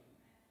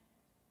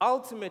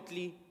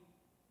 ultimately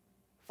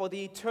for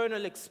the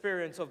eternal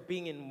experience of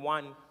being in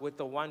one with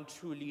the one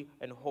truly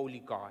and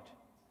holy God.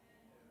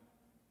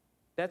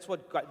 That's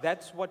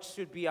what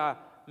should be our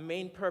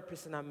main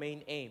purpose and our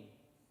main aim.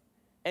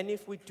 And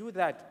if we do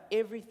that,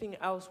 everything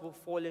else will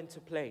fall into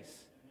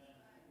place.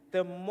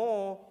 The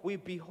more we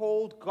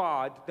behold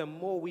God, the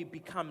more we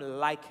become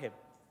like Him.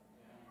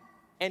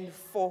 And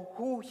for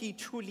who He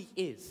truly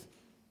is.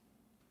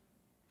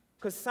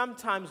 Because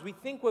sometimes we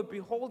think we're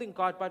beholding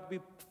God, but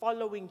we're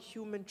following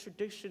human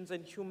traditions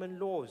and human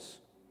laws.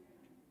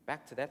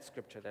 Back to that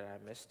scripture that I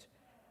missed.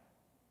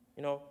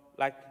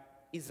 Like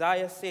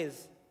Isaiah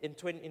says in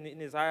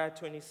Isaiah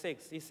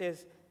 26, he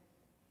says,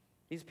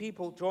 these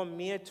people draw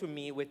near to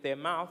me with their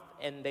mouth,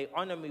 and they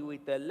honor me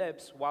with their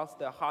lips, whilst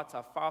their hearts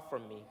are far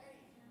from me.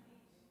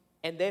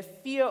 And their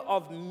fear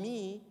of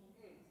me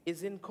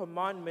is in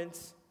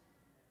commandments,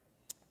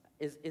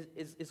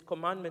 is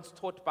commandments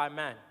taught by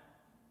man.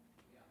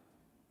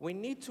 We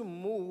need to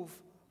move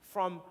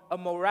from a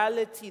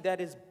morality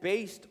that is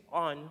based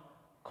on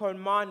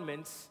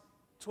commandments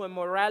to a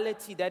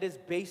morality that is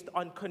based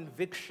on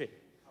conviction.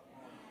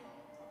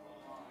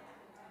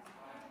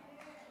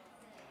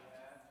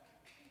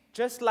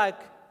 Just like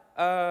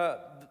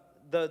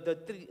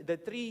the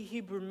three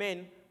Hebrew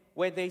men,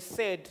 where they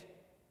said,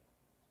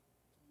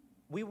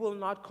 we will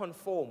not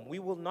conform, we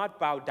will not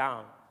bow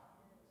down.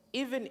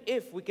 Even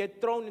if we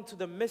get thrown into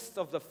the midst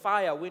of the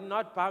fire, we're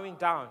not bowing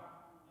down.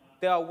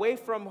 They're away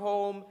from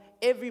home,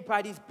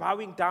 everybody's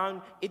bowing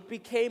down. It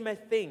became a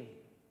thing.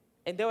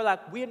 And they were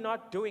like, we're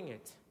not doing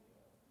it.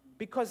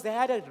 Because they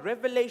had a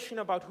revelation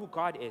about who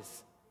God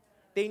is.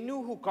 They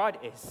knew who God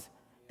is.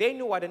 They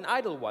knew what an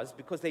idol was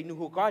because they knew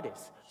who God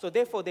is. So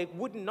therefore, they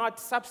would not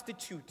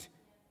substitute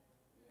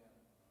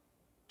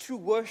true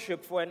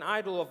worship for an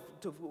idol,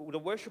 the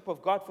worship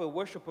of God for the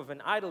worship of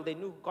an idol. They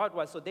knew who God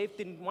was, so they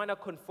didn't want to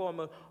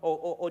conform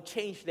or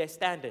change their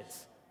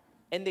standards.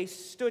 And they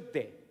stood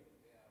there.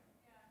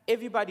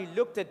 Everybody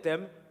looked at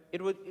them.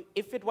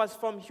 If it was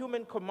from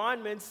human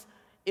commandments,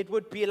 it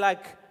would be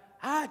like,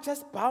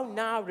 just bow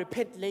now,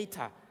 repent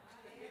later.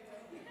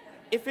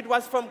 If it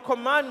was from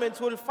commandments,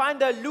 we'll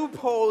find a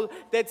loophole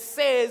that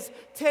says,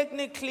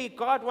 technically,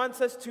 God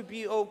wants us to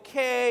be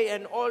okay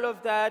and all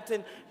of that,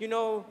 and,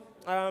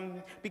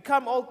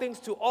 become all things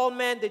to all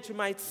men that you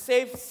might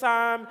save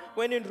some.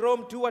 When in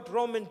Rome, do what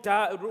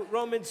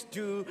Romans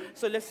do.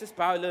 So let's just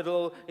bow a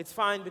little. It's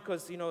fine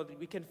because,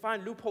 we can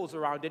find loopholes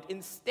around it.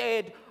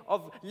 Instead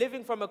of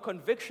living from a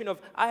conviction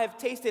of, I have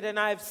tasted and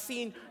I have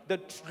seen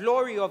the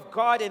glory of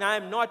God and I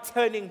am not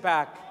turning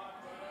back.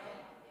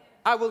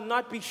 I will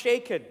not be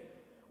shaken.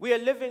 We are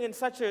living in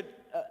such a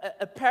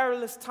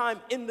perilous time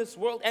in this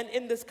world and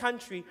in this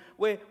country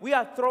where we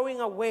are throwing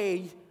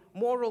away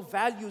moral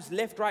values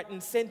left, right,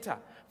 and center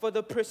for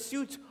the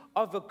pursuit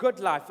of a good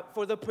life,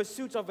 for the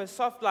pursuit of a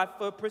soft life,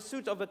 for the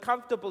pursuit of a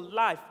comfortable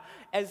life,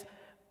 as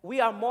we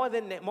are more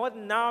than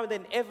now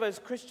than ever as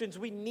Christians,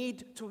 we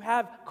need to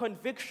have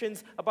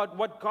convictions about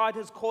what God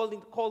is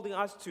calling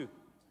us to.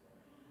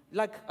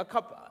 Like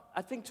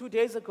I think 2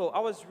 days ago, I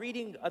was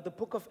reading the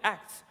book of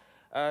Acts.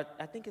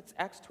 I think it's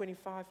Acts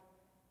 25,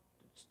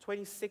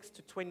 26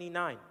 to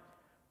 29.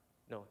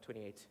 No,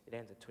 28. It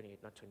ends at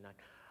 28, not 29.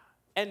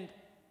 And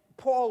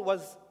Paul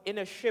was in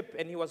a ship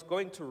and he was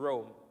going to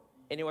Rome.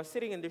 And he was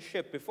sitting in the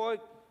ship. Before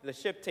the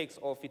ship takes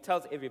off, he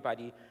tells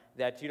everybody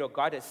that,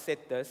 God has said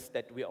this,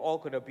 that we're all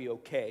going to be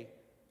okay,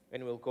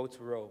 and we'll go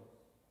to Rome.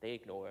 They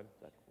ignore him,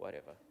 like,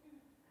 whatever.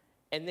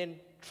 And then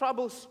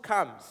troubles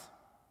comes.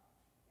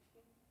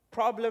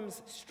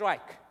 Problems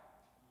strike.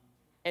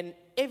 And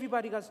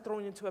everybody got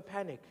thrown into a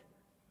panic.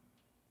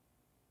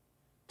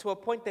 To a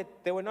point that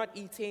they were not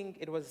eating.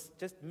 It was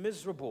just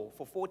miserable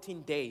for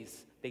 14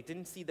 days. They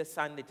didn't see the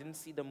sun. They didn't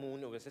see the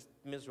moon. It was just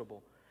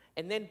miserable.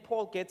 And then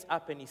Paul gets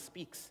up and he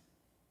speaks.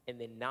 And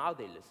then now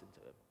they listen to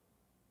him.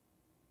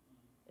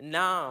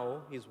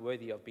 Now he's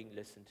worthy of being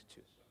listened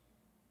to.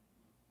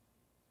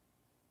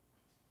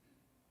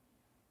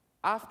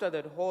 After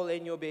that whole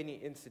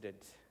Enyobeni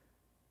incident,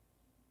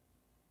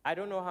 I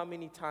don't know how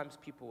many times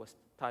people were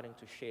starting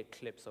to share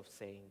clips of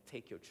saying,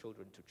 take your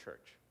children to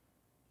church.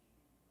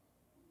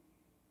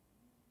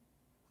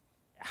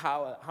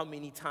 How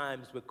many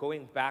times we're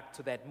going back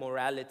to that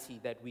morality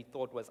that we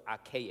thought was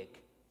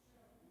archaic,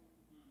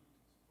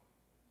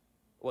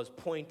 was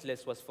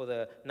pointless, was for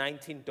the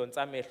 19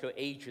 Donsamehlo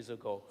ages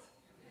ago.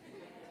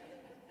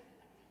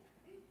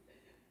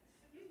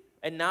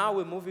 And now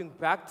we're moving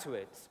back to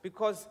it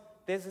because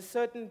there's a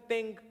certain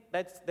thing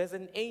there's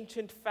an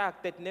ancient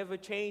fact that never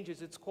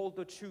changes. It's called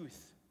the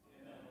truth.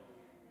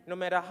 No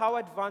matter how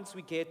advanced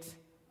we get,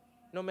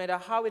 no matter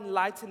how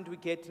enlightened we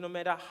get, no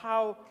matter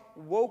how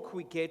woke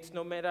we get,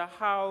 no matter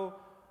how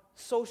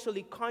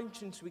socially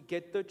conscious we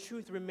get, the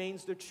truth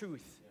remains the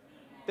truth.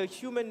 The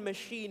human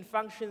machine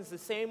functions the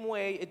same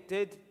way it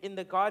did in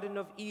the Garden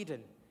of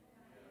Eden.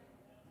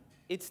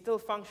 It still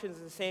functions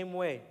the same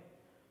way.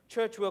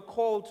 Church, we're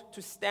called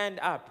to stand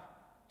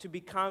up, to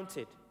be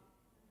counted,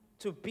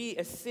 to be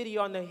a city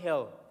on a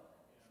hill,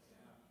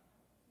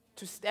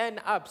 to stand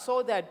up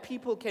so that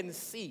people can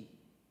see.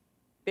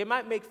 They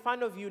might make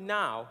fun of you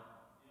now,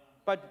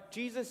 but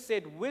Jesus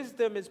said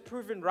wisdom is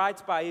proven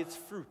right by its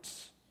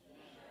fruits.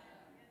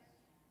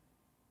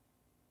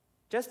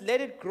 Just let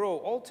it grow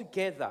all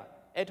together.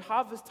 At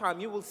harvest time,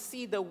 you will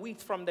see the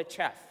wheat from the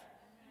chaff.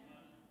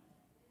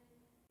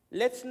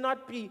 Let's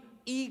not be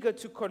eager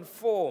to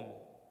conform.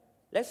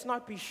 Let's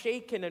not be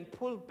shaken and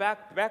pulled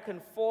back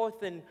and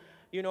forth and,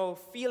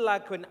 feel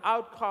like an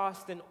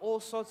outcast and all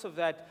sorts of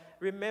that.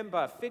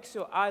 Remember, fix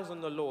your eyes on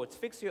the Lord.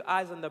 Fix your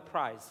eyes on the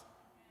prize.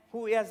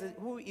 Who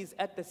is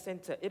at the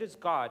center? It is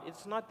God.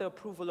 It's not the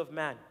approval of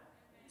man.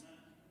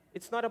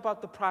 It's not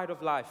about the pride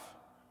of life.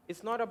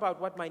 It's not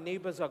about what my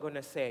neighbors are going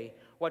to say,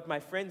 what my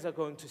friends are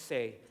going to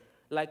say.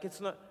 Like,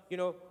 it's not,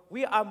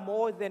 we are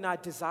more than our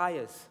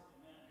desires.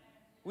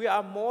 We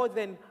are more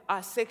than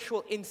our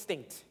sexual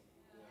instinct.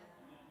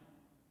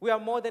 We are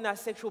more than our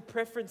sexual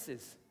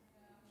preferences.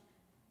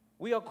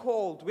 We are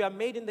called, we are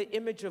made in the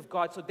image of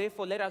God, so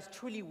therefore let us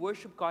truly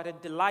worship God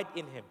and delight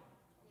in Him.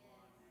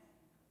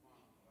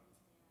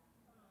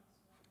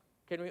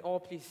 Can we all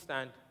please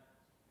stand?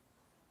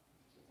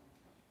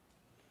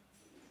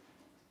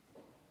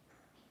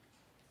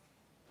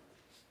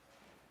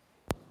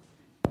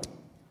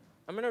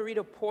 I'm going to read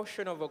a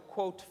portion of a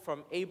quote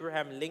from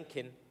Abraham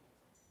Lincoln.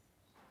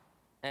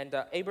 And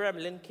Abraham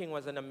Lincoln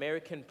was an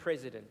American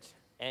president.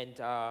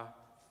 And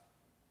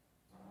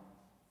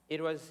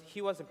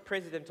he was a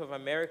president of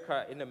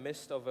America in the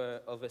midst of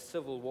a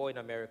civil war in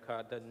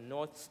America. The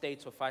North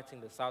states were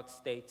fighting the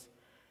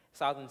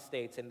southern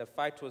states, and the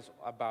fight was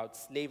about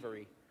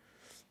slavery,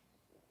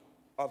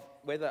 of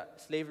whether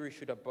slavery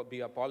should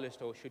be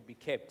abolished or should be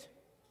kept.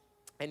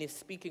 And he's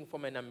speaking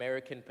from an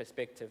American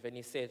perspective, and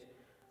he said,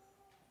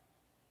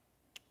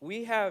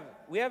 we have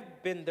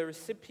been the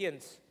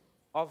recipients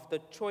of the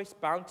choice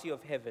bounty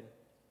of heaven.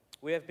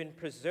 We have been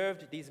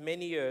preserved these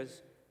many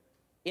years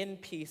in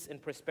peace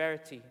and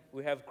prosperity.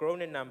 We have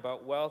grown in number,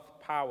 wealth,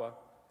 power,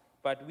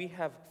 but we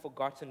have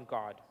forgotten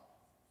God.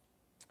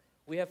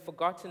 We have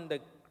forgotten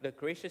the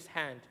gracious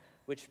hand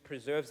which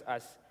preserves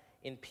us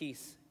in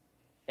peace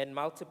and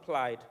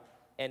multiplied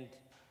and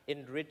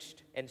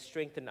enriched and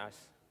strengthened us.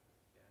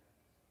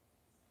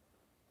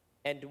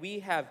 And we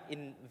have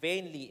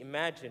vainly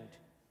imagined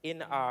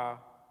in our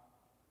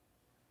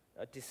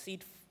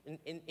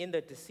in the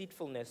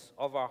deceitfulness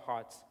of our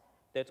hearts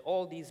that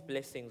all these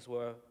blessings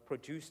were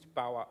produced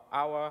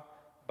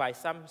by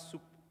some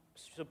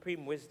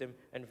supreme wisdom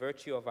and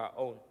virtue of our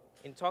own.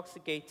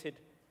 Intoxicated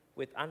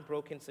with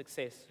unbroken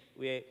success,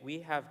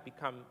 we have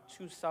become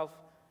too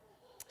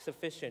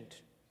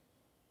self-sufficient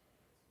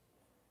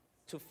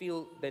to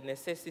feel the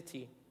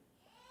necessity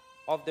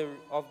of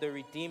the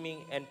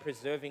redeeming and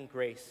preserving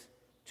grace,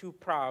 too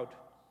proud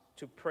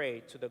to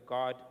pray to the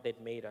God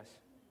that made us.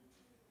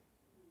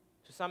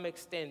 To some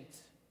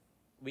extent,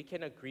 we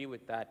can agree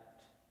with that.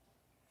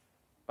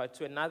 but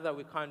to another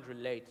we can't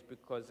relate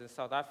because as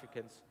South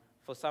Africans,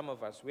 for some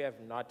of us, we have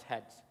not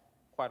had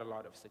quite a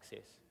lot of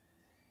success.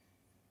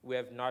 We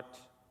have not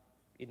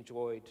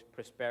enjoyed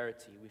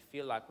prosperity. We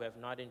feel like we have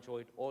not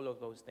enjoyed all of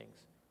those things.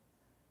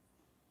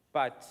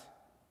 But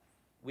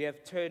we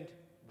have turned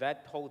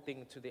that whole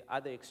thing to the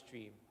other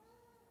extreme,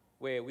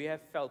 where we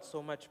have felt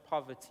so much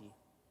poverty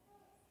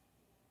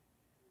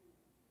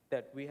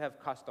that we have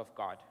cast off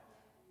God.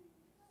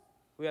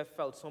 We have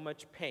felt so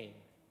much pain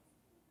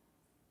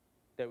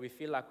that we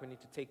feel like we need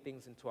to take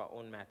things into our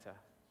own matter.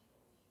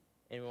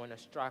 And we want to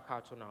strike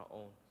out on our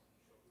own.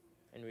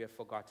 And we have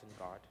forgotten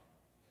God.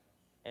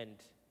 And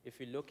if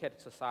you look at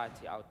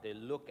society out there,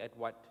 look at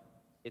what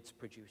it's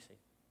producing.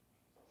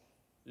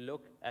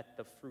 Look at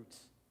the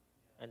fruits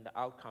and the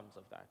outcomes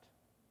of that.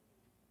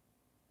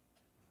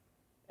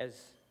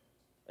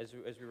 As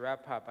we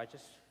wrap up, I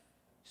just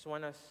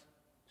want us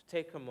to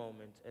take a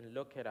moment and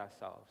look at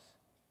ourselves.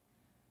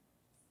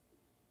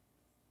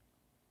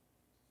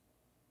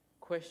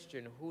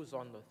 Question who's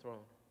on the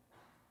throne.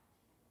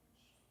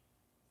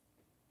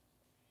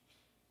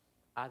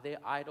 Are there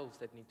idols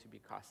that need to be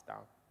cast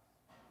down?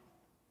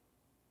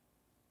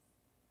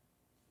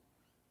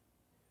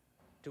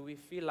 Do we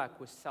feel like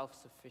we're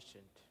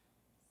self-sufficient?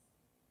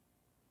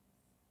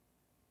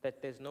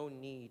 That there's no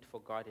need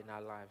for God in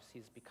our lives?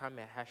 He's become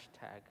a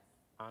hashtag.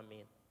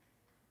 Amen.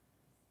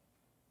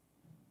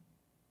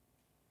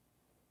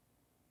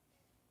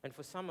 And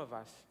for some of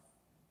us,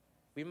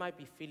 we might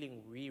be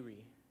feeling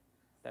weary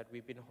that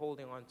we've been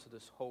holding on to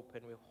this hope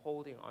and we're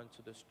holding on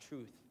to this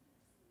truth,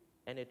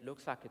 and it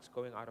looks like it's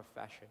going out of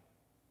fashion,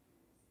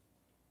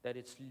 that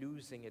it's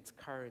losing its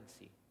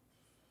currency.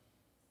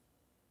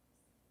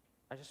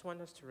 I just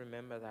want us to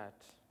remember that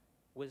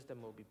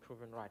wisdom will be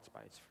proven right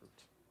by its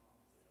fruit.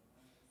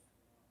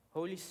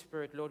 Holy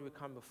Spirit, Lord, we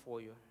come before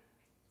you.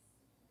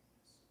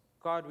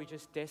 God, we're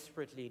just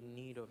desperately in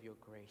need of your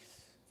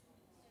grace.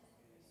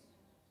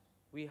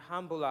 We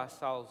humble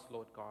ourselves,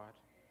 Lord God.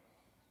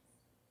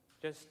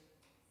 Just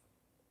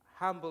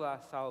humble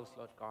ourselves,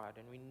 Lord God,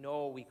 and we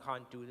know we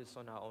can't do this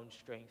on our own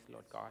strength,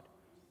 Lord God.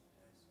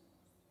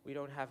 We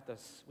don't have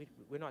this,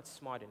 we're not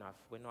smart enough,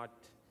 we're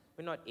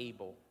not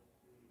able.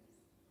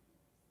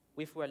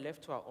 If we're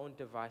left to our own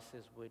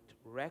devices, we'd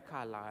wreck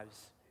our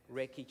lives,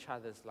 wreck each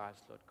other's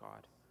lives, Lord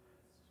God.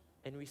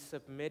 And we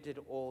submit it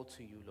all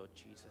to you, Lord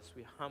Jesus.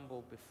 We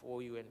humble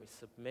before you and we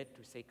submit.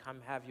 We say, come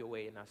have your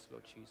way in us,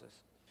 Lord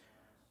Jesus.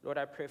 Lord,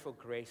 I pray for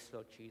grace,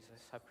 Lord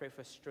Jesus. I pray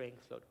for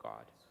strength, Lord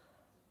God.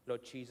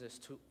 Lord Jesus,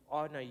 to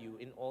honor you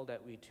in all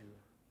that we do.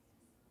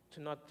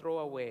 To not throw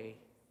away,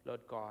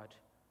 Lord God,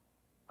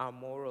 our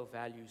moral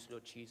values,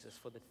 Lord Jesus,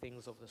 for the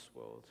things of this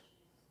world.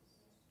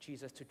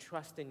 Jesus, to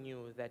trust in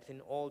you that in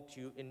all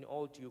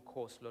due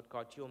course, Lord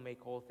God, you'll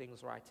make all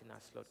things right in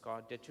us, Lord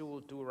God, that you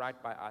will do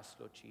right by us,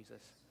 Lord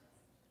Jesus.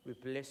 We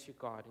bless you,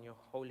 God. In your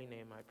holy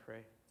name I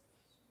pray.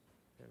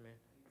 Amen.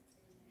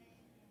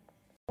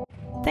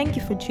 Thank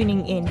you for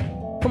tuning in.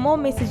 For more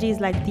messages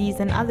like these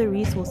and other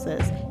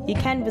resources, you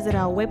can visit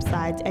our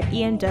website at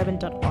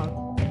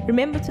iandurban.org.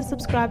 Remember to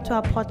subscribe to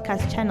our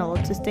podcast channel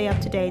to stay up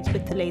to date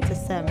with the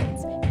latest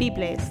sermons. Be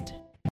blessed.